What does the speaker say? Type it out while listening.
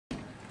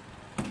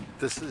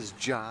This is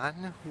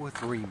John with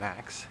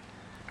REMAX.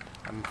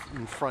 I'm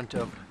in front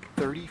of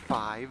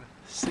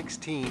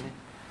 3516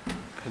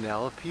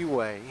 Penelope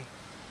Way,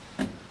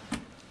 and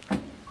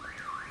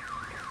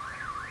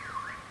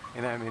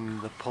I'm in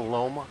the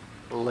Paloma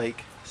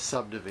Lake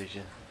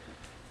subdivision.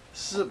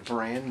 This is a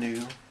brand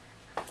new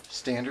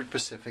standard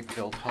Pacific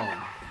built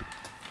home.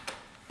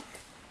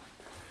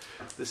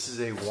 This is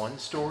a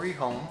one-story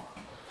home.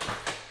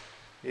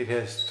 It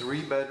has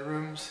 3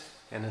 bedrooms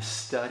and a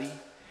study.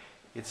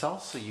 It's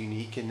also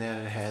unique in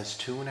that it has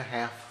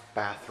 2.5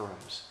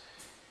 bathrooms.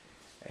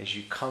 As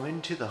you come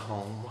into the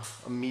home,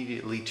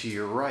 immediately to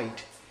your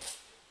right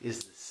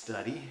is the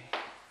study,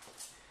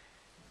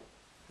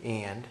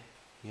 and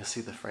you'll see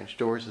the French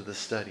doors of the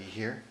study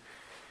here.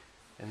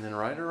 And then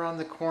right around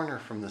the corner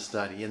from the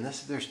study, and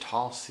there's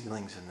tall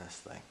ceilings in this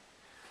thing.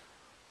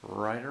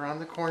 Right around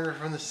the corner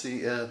from the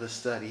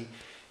study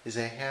is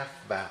a half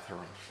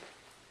bathroom.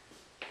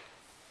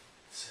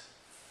 It's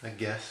a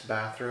guest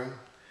bathroom.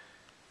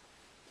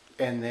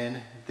 And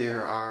then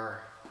there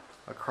are,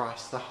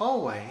 across the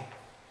hallway,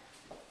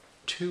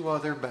 2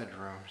 other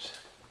bedrooms.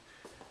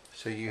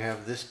 So you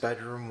have this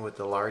bedroom with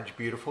the large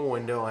beautiful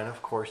window and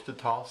of course the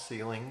tall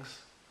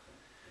ceilings.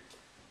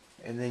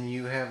 And then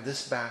you have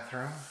this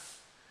bathroom.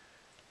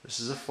 This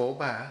is a full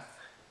bath.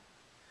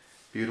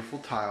 Beautiful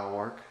tile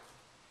work.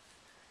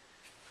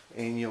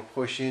 And you'll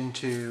push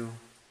into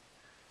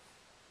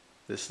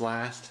this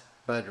last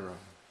bedroom.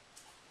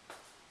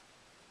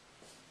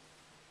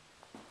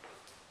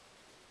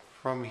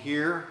 From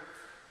here,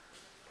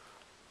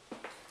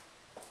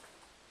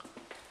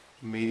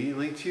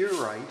 immediately to your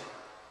right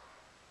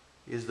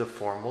is the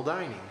formal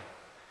dining.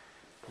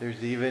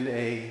 There's even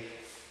a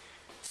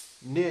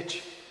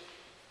niche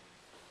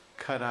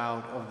cut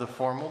out of the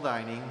formal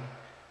dining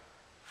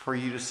for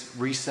you to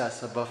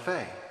recess a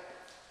buffet.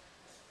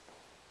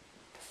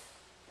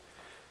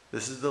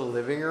 This is the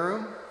living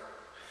room.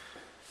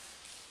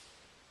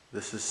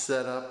 This is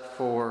set up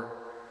for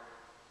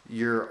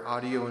your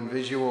audio and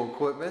visual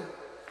equipment.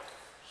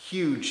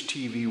 Huge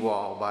TV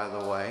wall, by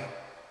the way.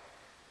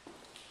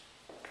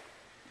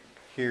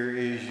 Here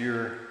is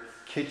your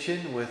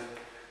kitchen with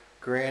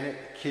granite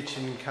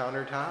kitchen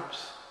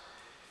countertops.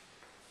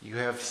 You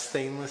have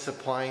stainless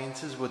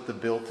appliances with the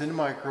built-in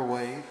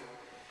microwave.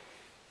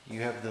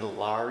 You have the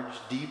large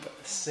deep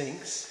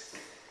sinks,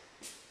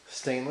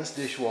 stainless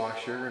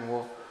dishwasher, and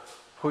we'll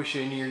push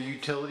in your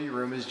utility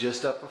room is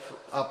just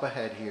up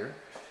ahead here.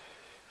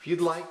 If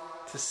you'd like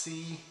to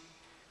see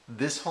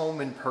this home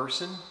in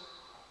person,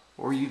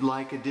 or you'd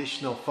like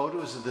additional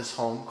photos of this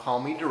home, call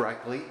me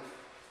directly.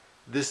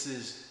 This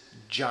is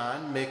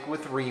John Mick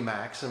with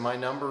REMAX, and my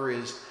number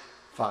is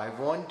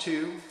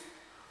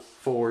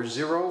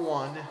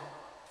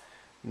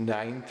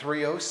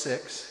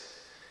 512-401-9306.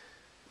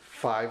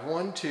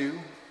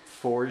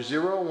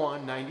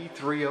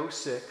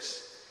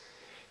 512-401-9306.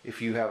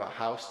 If you have a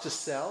house to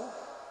sell,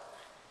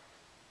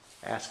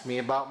 ask me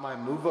about my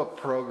move-up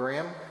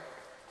program.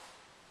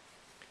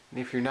 And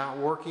if you're not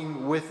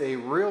working with a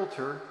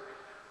realtor,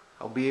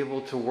 I'll be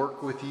able to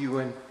work with you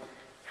and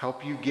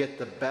help you get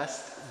the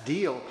best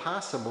deal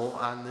possible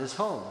on this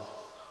home.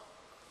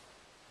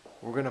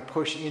 We're going to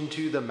push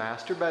into the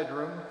master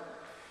bedroom.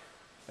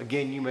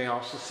 Again, you may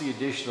also see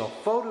additional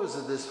photos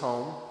of this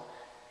home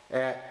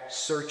at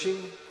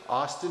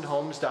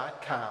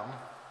searchingaustinhomes.com.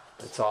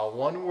 That's all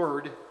one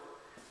word,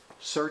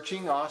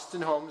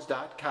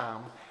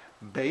 searchingaustinhomes.com.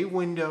 Bay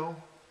window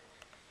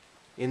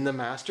in the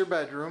master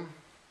bedroom.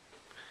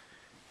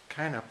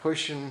 Kind of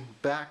pushing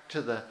back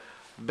to the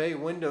bay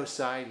window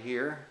side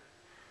here.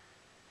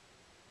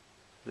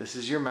 This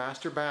is your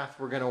master bath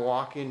we're going to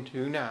walk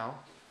into now.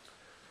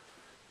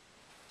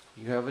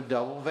 You have a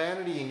double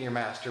vanity in your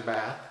master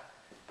bath.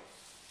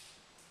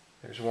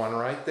 There's one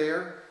right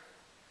there.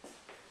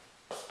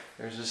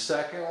 There's a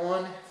second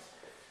one.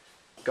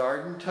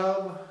 Garden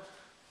tub.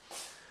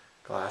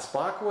 Glass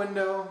block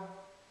window.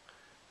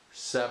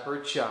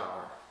 Separate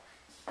shower.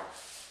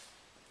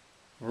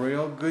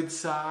 Real good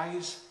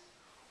size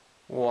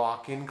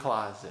walk-in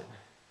closet.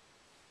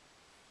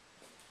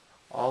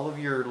 All of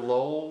your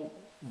low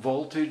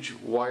voltage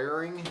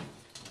wiring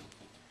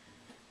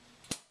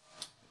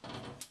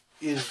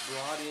is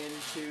brought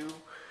into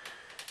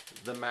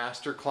the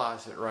master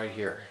closet right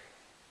here.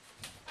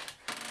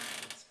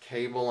 It's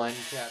cable and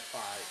Cat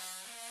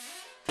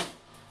 5.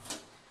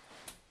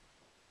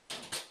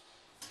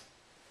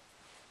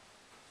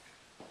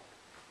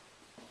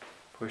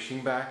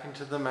 Pushing back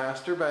into the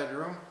master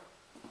bedroom.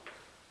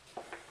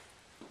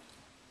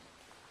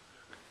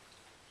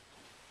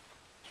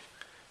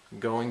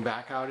 Going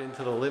back out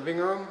into the living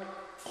room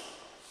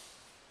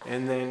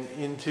and then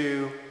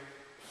into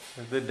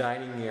the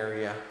dining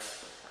area,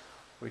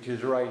 which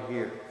is right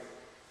here.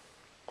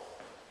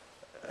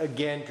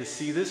 Again, to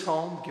see this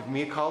home, give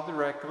me a call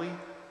directly,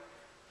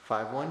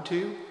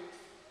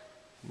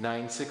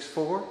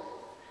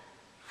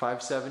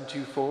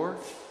 512-964-5724.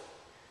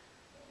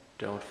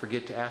 Don't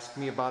forget to ask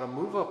me about a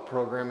move-up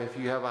program if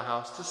you have a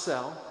house to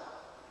sell,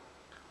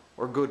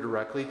 or go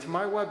directly to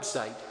my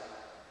website,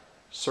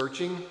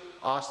 searching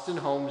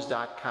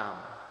estate+Austinhomes.com.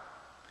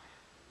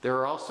 There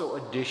are also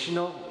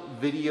additional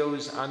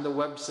videos on the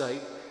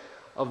website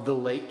of the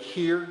lake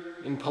here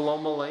in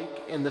Paloma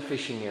Lake and the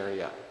fishing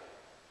area.